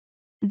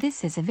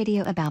This is a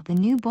video about the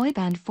new boy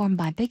band formed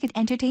by Big Hit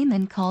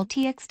Entertainment called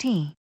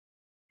TxT.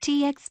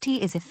 TxT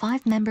is a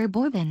 5-member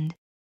boy band.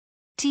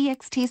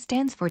 TxT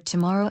stands for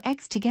Tomorrow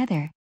X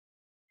Together.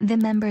 The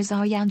members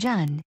are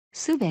Yeonjun,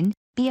 Soobin,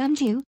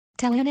 Byungju,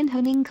 Taehyun and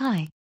Honing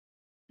Kai.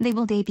 They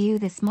will debut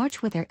this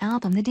March with their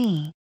album The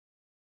D.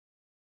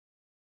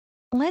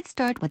 Let's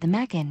start with the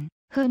Makin,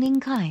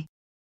 Honing Kai.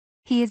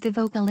 He is the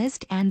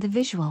vocalist and the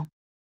visual.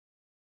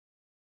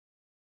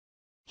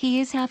 He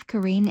is half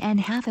Korean and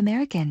half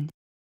American.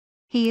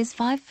 He is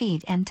 5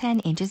 feet and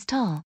 10 inches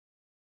tall.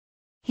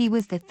 He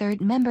was the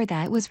third member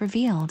that was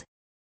revealed.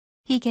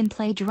 He can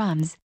play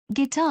drums,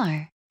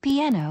 guitar,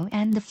 piano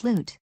and the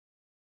flute.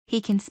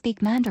 He can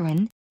speak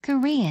Mandarin,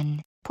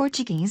 Korean,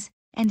 Portuguese,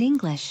 and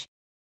English.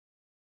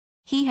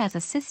 He has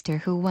a sister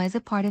who was a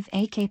part of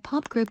a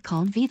K-pop group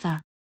called Viva.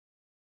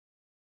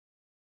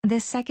 The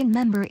second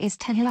member is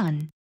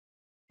Taehyun.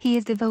 He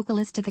is the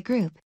vocalist of the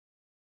group.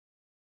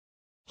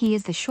 He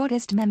is the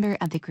shortest member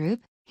of the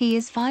group. He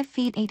is 5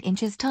 feet 8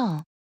 inches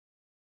tall.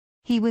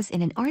 He was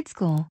in an art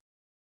school.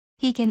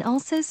 He can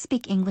also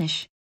speak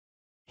English.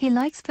 He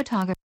likes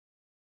photography.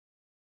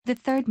 The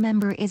third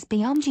member is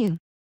Byungju.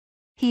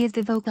 He is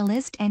the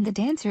vocalist and the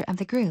dancer of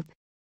the group.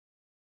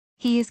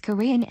 He is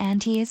Korean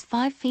and he is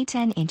 5 feet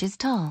 10 inches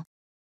tall.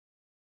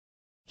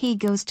 He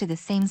goes to the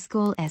same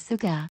school as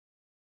Suga.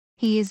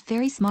 He is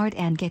very smart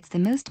and gets the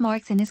most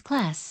marks in his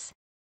class.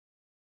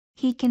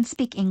 He can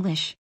speak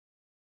English.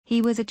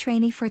 He was a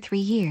trainee for 3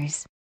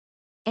 years.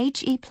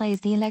 He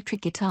plays the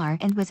electric guitar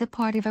and was a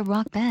part of a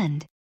rock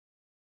band.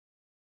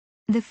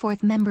 The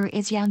fourth member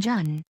is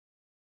Yeonjun.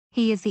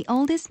 He is the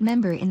oldest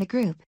member in the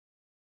group.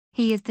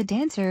 He is the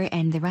dancer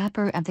and the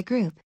rapper of the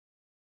group.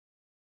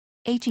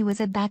 He was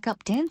a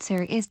backup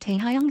dancer in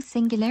Taehyung's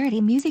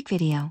Singularity music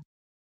video.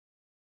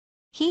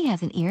 He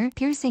has an ear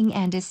piercing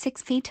and is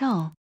 6 feet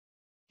tall.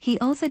 He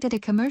also did a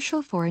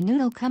commercial for a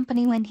noodle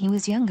company when he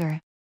was younger.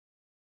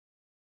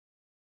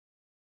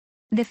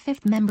 The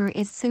fifth member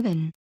is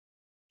Soobin.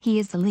 He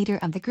is the leader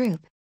of the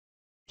group.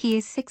 He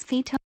is 6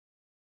 feet tall.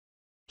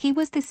 He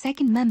was the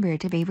second member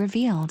to be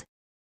revealed.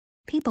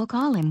 People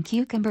call him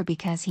Cucumber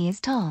because he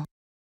is tall.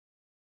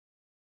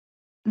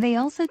 They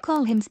also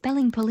call him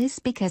Spelling Police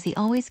because he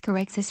always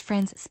corrects his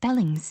friends'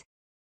 spellings.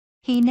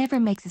 He never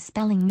makes a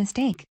spelling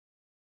mistake.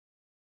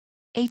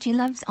 He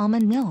loves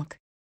almond milk.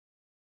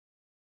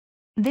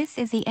 This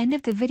is the end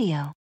of the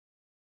video.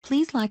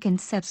 Please like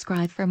and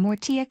subscribe for more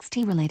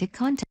TxT related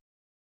content.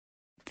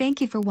 Thank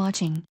you for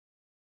watching.